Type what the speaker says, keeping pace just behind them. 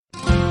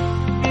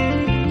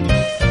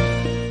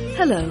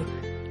Hello,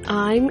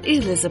 I'm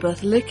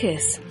Elizabeth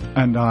Lickis.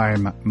 And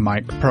I'm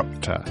Mike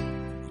Proctor.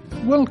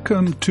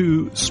 Welcome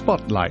to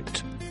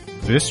Spotlight.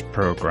 This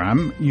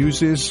program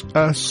uses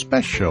a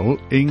special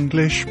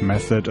English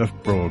method of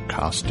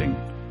broadcasting.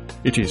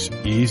 It is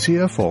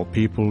easier for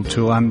people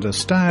to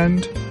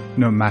understand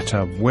no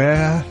matter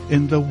where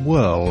in the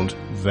world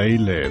they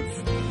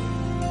live.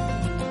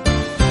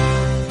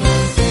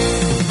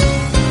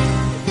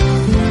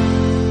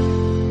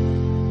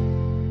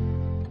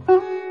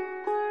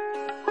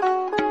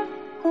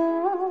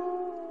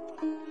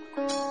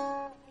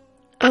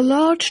 A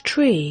large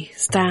tree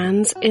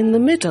stands in the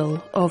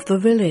middle of the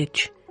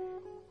village.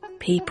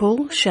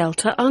 People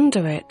shelter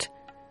under it.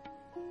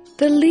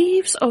 The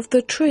leaves of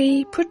the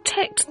tree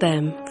protect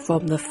them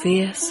from the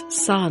fierce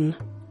sun.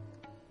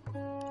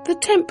 The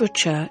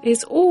temperature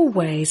is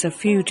always a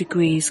few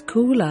degrees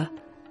cooler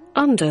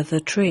under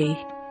the tree.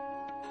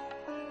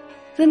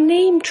 The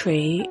Neem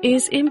tree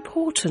is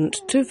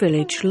important to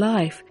village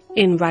life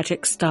in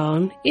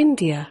Rajasthan,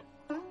 India.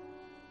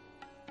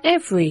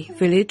 Every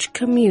village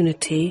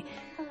community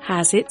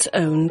has its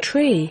own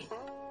tree.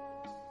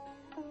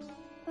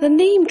 The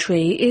Neem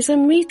tree is a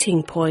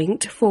meeting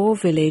point for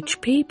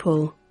village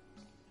people.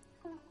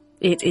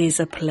 It is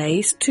a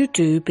place to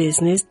do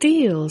business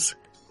deals.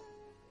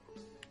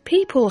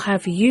 People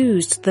have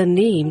used the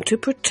neem to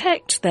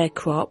protect their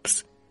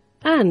crops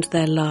and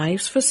their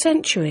lives for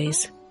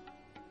centuries.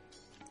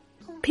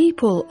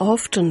 People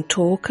often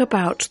talk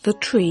about the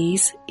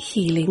tree's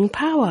healing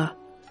power.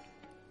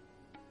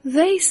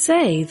 They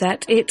say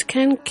that it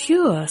can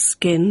cure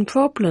skin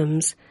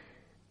problems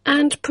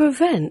and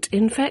prevent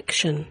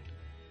infection.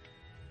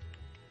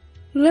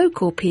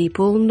 Local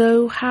people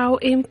know how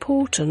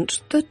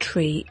important the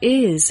tree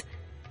is.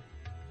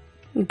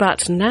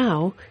 But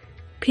now,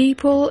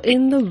 people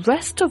in the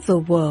rest of the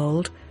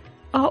world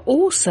are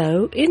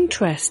also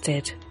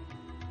interested.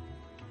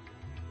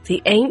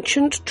 The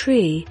ancient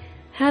tree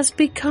has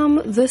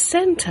become the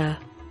centre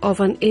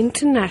of an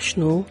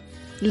international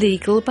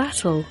legal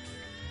battle.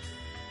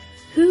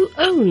 Who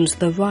owns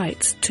the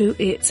rights to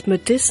its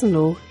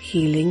medicinal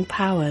healing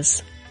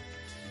powers?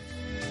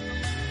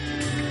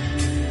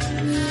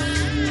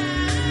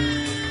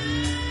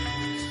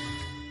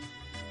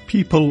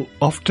 People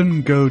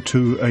often go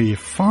to a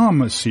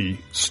pharmacy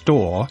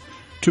store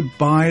to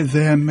buy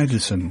their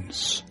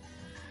medicines.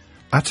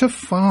 At a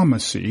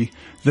pharmacy,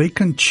 they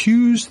can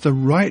choose the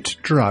right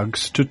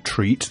drugs to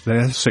treat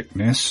their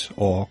sickness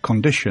or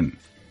condition.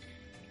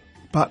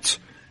 But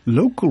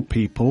local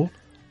people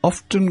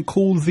often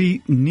call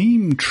the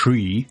Neem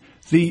tree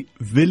the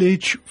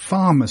village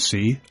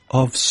pharmacy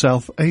of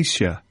South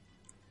Asia.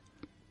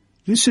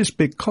 This is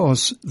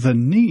because the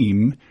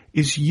neem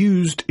is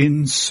used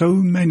in so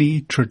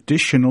many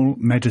traditional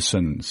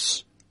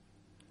medicines.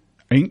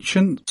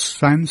 Ancient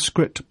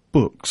Sanskrit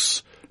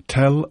books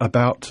tell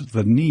about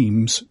the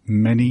neem's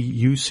many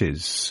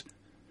uses.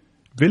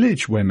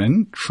 Village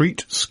women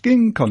treat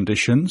skin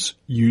conditions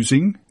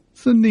using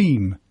the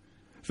neem.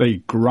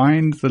 They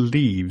grind the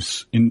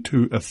leaves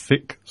into a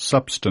thick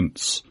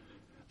substance.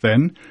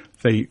 Then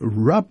they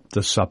rub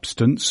the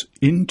substance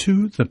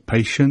into the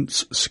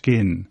patient's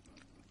skin.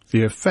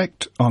 The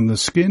effect on the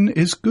skin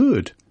is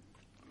good.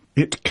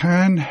 It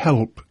can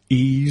help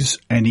ease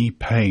any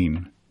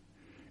pain.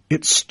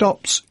 It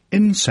stops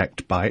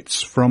insect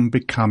bites from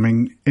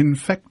becoming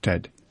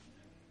infected.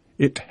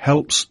 It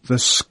helps the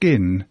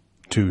skin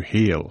to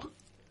heal.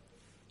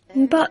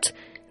 But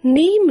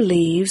neem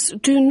leaves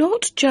do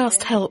not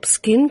just help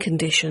skin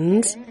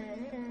conditions.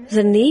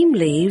 The neem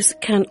leaves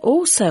can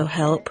also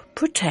help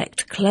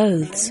protect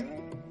clothes.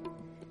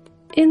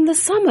 In the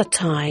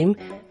summertime,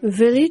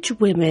 village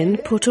women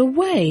put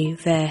away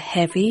their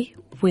heavy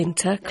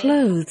winter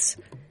clothes.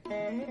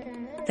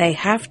 They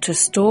have to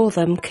store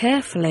them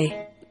carefully.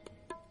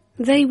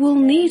 They will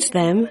need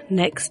them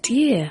next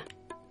year.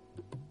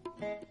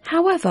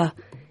 However,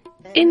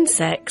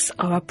 insects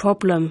are a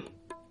problem.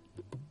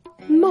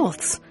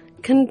 Moths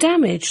can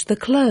damage the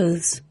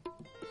clothes.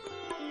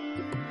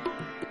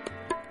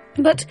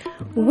 But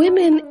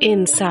women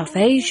in South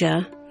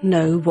Asia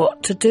know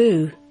what to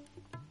do.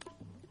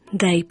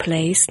 They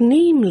place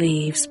neem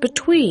leaves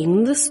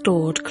between the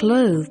stored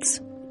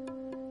clothes.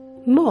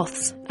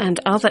 Moths and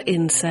other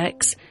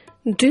insects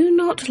do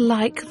not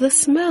like the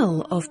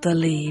smell of the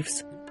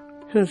leaves.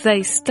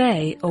 They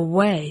stay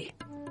away.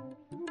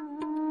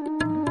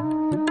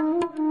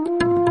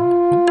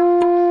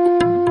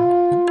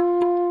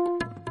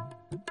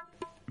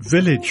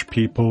 Village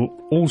people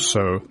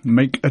also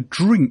make a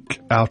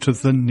drink out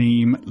of the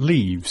neem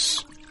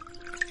leaves.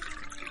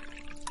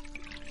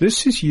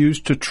 This is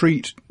used to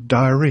treat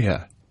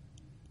diarrhea.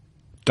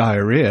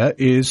 Diarrhea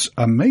is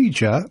a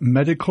major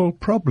medical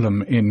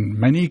problem in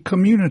many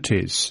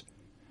communities.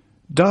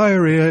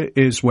 Diarrhea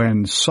is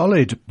when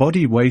solid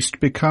body waste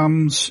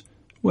becomes,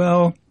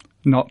 well,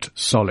 not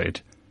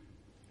solid.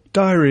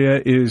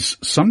 Diarrhea is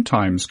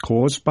sometimes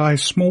caused by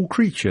small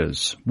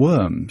creatures,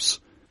 worms.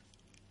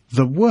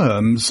 The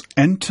worms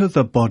enter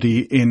the body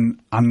in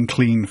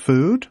unclean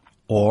food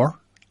or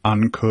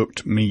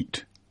uncooked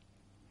meat.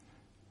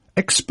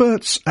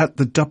 Experts at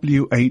the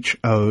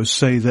WHO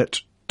say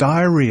that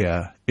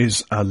diarrhea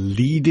is a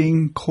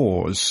leading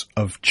cause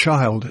of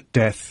child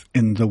death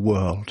in the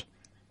world.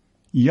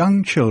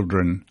 Young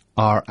children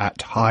are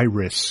at high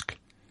risk,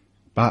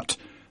 but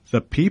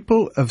the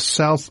people of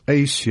South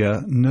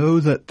Asia know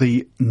that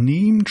the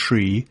neem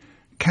tree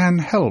can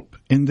help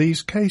in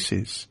these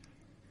cases.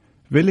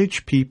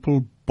 Village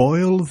people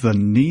boil the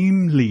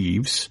neem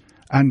leaves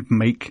and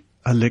make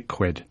a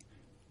liquid.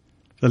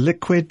 The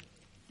liquid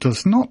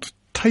does not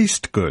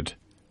taste good,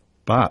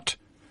 but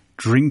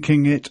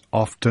drinking it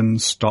often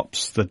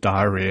stops the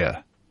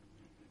diarrhea.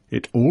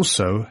 It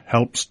also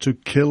helps to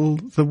kill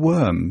the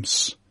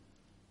worms.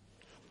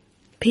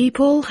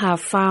 People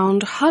have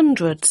found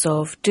hundreds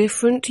of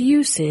different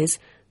uses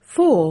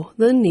for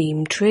the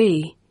neem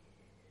tree.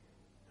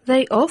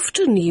 They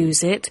often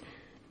use it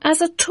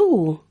as a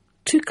tool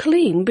to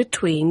clean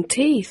between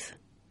teeth.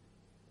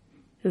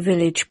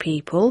 Village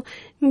people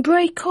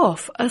break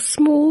off a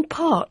small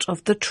part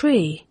of the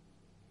tree.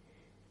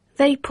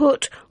 They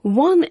put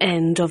one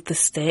end of the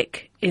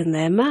stick in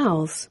their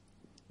mouths.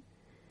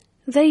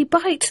 They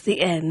bite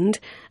the end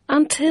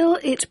until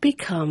it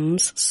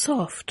becomes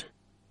soft.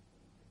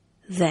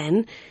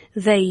 Then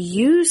they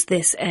use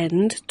this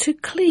end to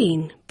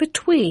clean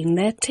between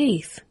their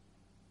teeth.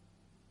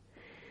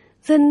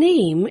 The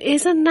neem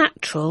is a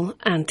natural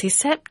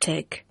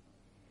antiseptic.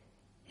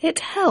 It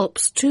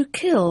helps to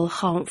kill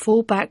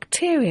harmful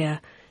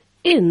bacteria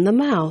in the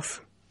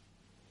mouth.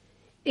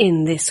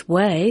 In this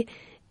way,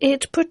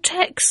 it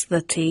protects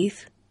the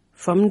teeth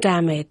from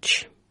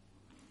damage.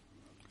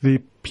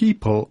 The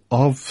people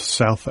of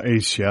South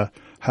Asia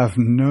have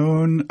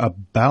known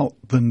about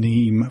the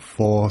neem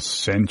for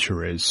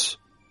centuries.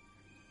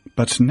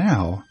 But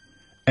now,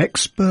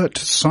 expert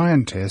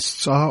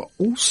scientists are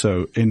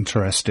also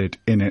interested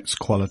in its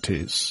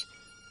qualities.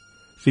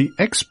 The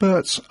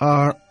experts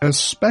are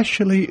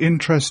especially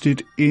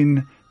interested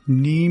in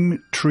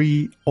neem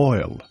tree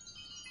oil.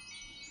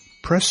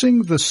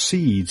 Pressing the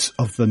seeds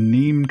of the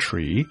neem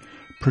tree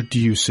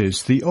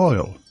produces the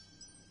oil.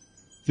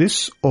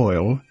 This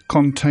oil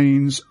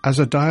contains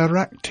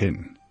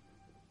azadirachtin.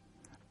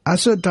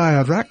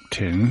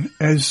 Azadirachtin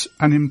is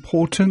an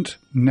important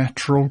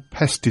natural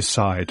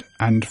pesticide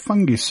and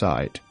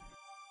fungicide.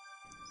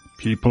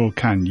 People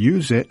can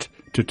use it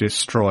to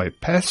destroy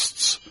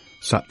pests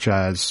such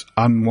as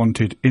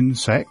unwanted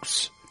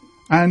insects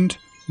and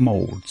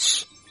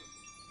molds.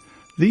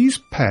 These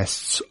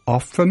pests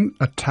often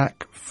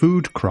attack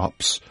food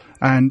crops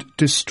and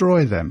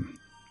destroy them.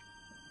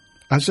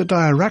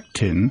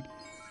 Azadirachtin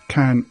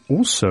can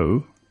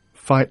also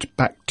fight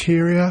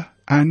bacteria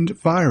and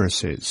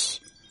viruses,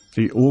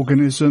 the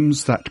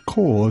organisms that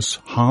cause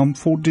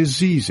harmful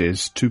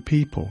diseases to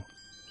people.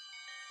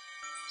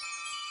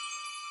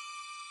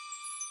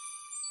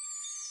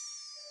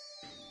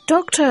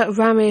 Dr.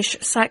 Ramesh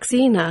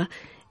Saxena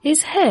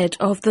is head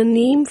of the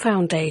Neem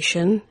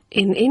Foundation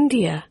in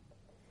India.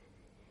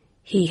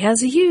 He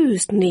has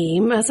used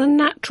neem as a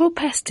natural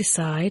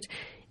pesticide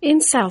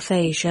in South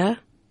Asia,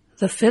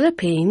 the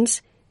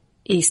Philippines,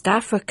 East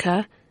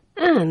Africa,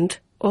 and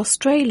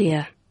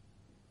Australia.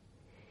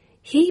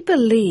 He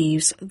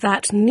believes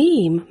that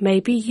neem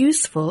may be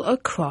useful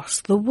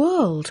across the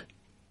world.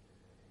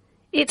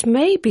 It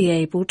may be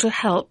able to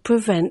help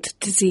prevent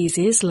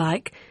diseases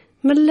like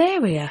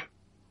malaria.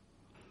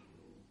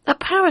 A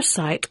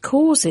parasite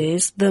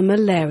causes the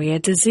malaria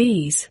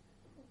disease.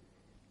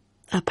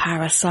 A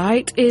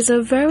parasite is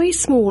a very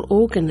small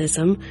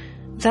organism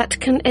that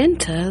can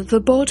enter the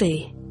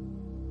body.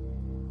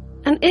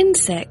 An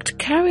insect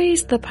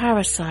carries the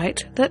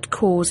parasite that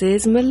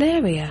causes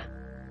malaria.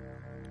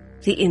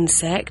 The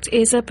insect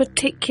is a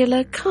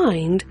particular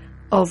kind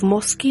of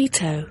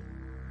mosquito.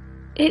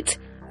 It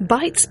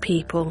bites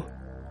people.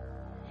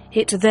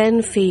 It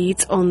then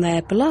feeds on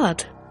their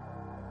blood.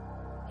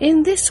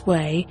 In this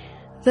way,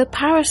 the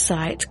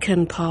parasite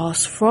can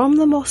pass from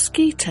the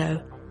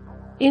mosquito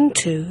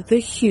into the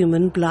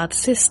human blood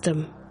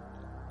system.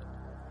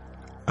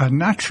 A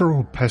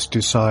natural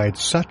pesticide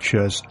such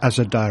as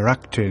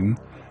azadirachtin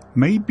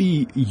may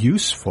be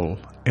useful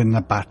in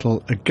the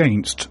battle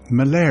against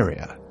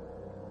malaria.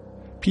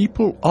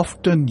 People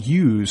often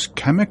use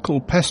chemical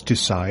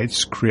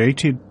pesticides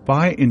created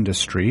by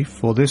industry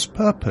for this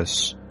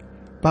purpose,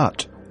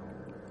 but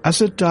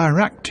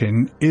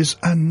azadirachtin is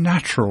a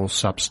natural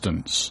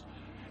substance.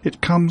 It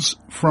comes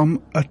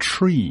from a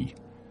tree.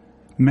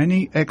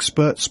 Many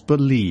experts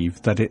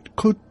believe that it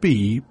could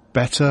be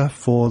better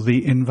for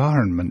the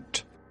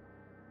environment.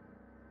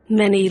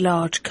 Many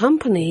large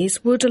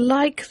companies would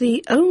like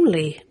the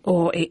only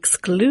or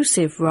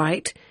exclusive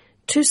right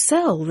to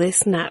sell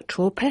this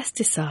natural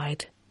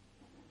pesticide.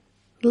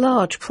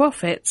 Large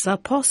profits are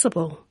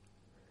possible.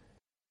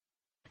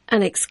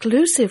 An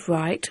exclusive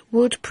right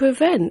would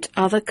prevent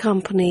other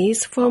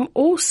companies from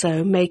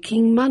also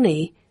making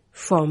money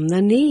from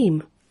the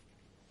neem.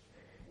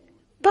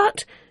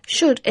 But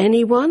should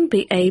anyone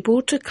be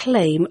able to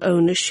claim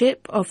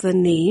ownership of the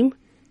neem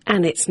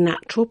and its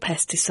natural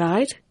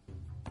pesticide?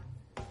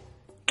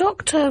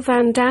 Dr.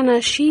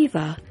 Vandana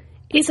Shiva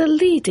is a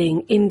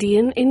leading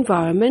Indian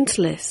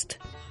environmentalist.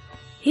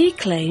 He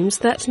claims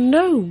that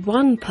no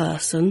one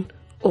person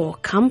or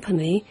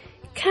company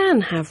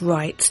can have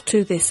rights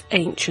to this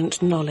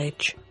ancient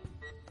knowledge.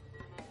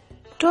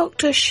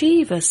 Dr.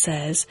 Shiva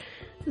says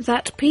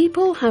that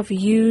people have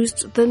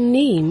used the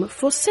neem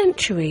for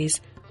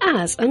centuries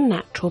as a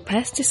natural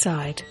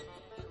pesticide.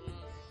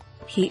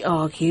 He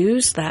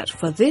argues that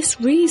for this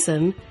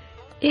reason,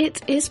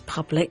 it is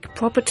public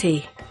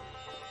property.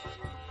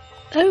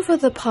 Over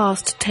the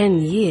past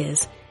 10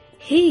 years,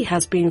 he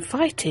has been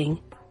fighting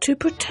to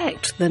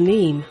protect the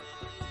neem.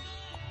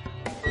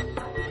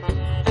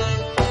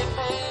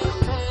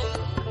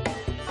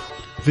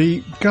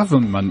 The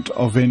government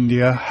of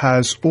India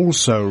has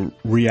also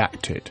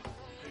reacted.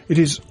 It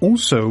is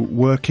also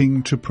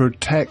working to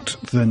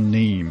protect the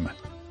neem.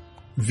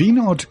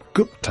 Vinod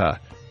Gupta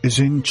is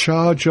in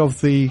charge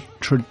of the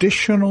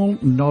Traditional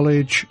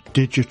Knowledge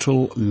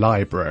Digital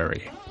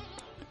Library.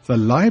 The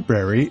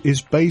library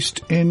is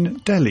based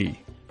in Delhi.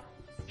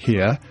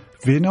 Here,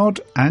 Vinod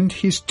and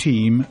his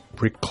team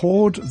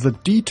record the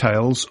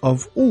details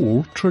of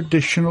all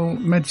traditional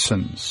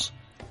medicines.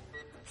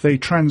 They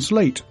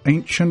translate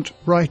ancient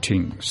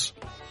writings.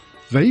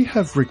 They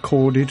have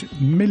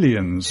recorded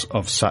millions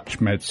of such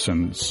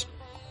medicines.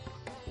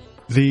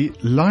 The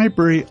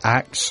library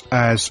acts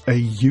as a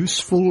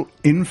useful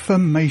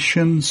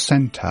information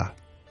centre.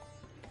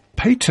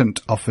 Patent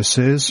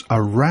offices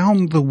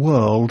around the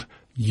world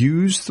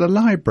use the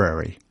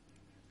library.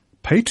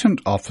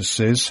 Patent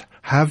offices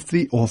have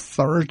the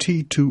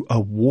authority to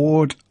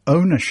award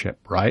ownership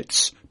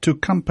rights to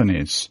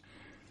companies,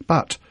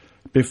 but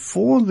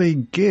before they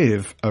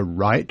give a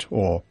right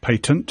or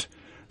patent,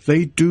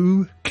 they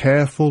do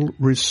careful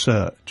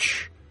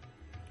research.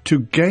 To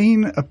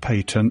gain a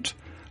patent,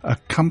 a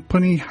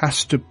company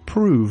has to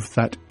prove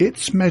that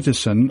its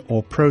medicine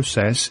or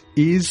process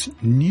is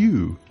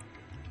new.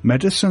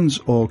 Medicines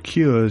or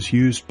cures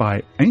used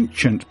by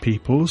ancient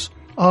peoples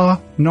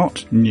are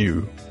not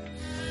new.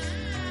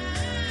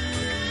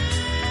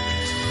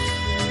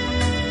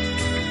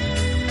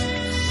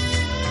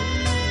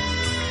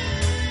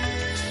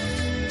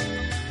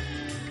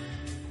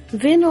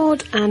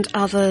 Vinod and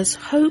others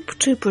hope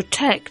to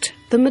protect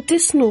the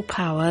medicinal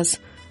powers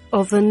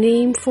of the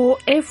neem for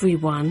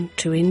everyone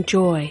to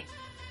enjoy.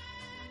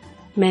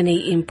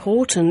 Many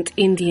important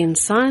Indian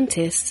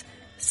scientists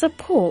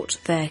support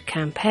their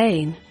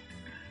campaign.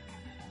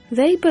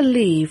 They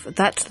believe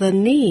that the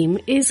neem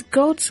is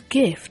God's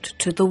gift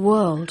to the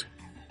world.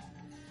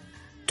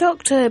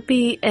 Dr.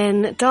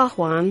 B.N.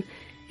 Dahwan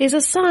is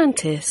a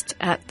scientist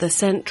at the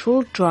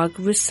Central Drug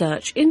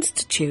Research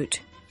Institute.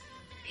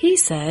 He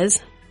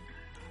says,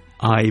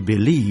 I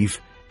believe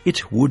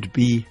it would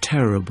be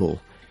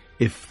terrible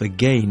if the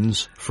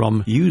gains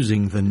from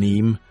using the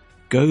neem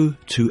go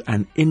to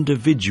an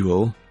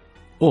individual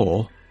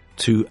or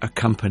to a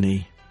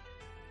company.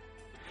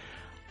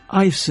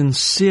 I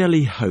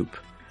sincerely hope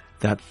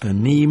that the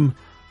neem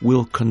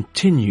will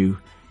continue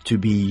to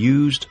be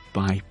used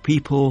by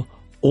people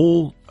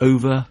all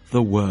over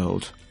the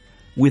world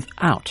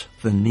without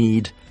the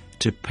need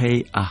to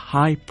pay a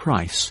high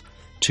price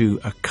to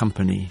a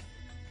company.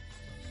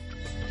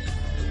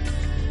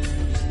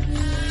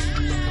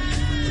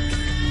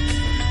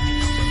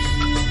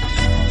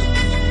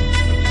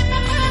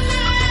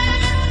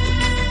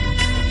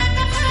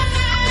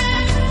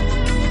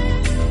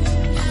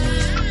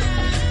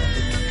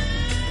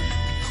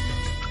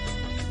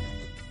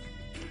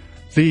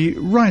 The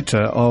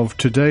writer of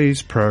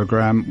today's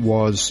program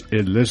was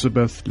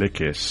Elizabeth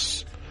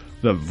Lickis.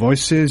 The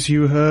voices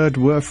you heard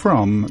were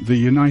from the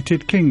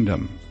United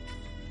Kingdom.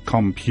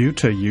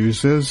 Computer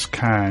users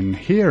can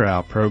hear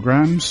our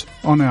programs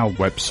on our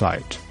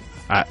website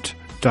at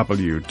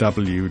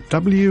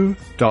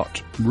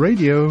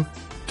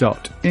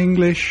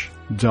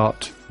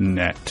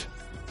www.radio.english.net.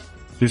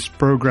 This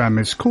program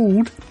is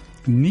called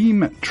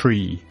Neem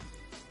Tree.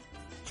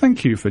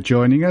 Thank you for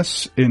joining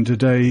us in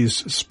today's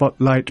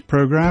Spotlight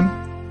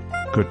program.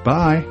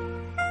 Goodbye.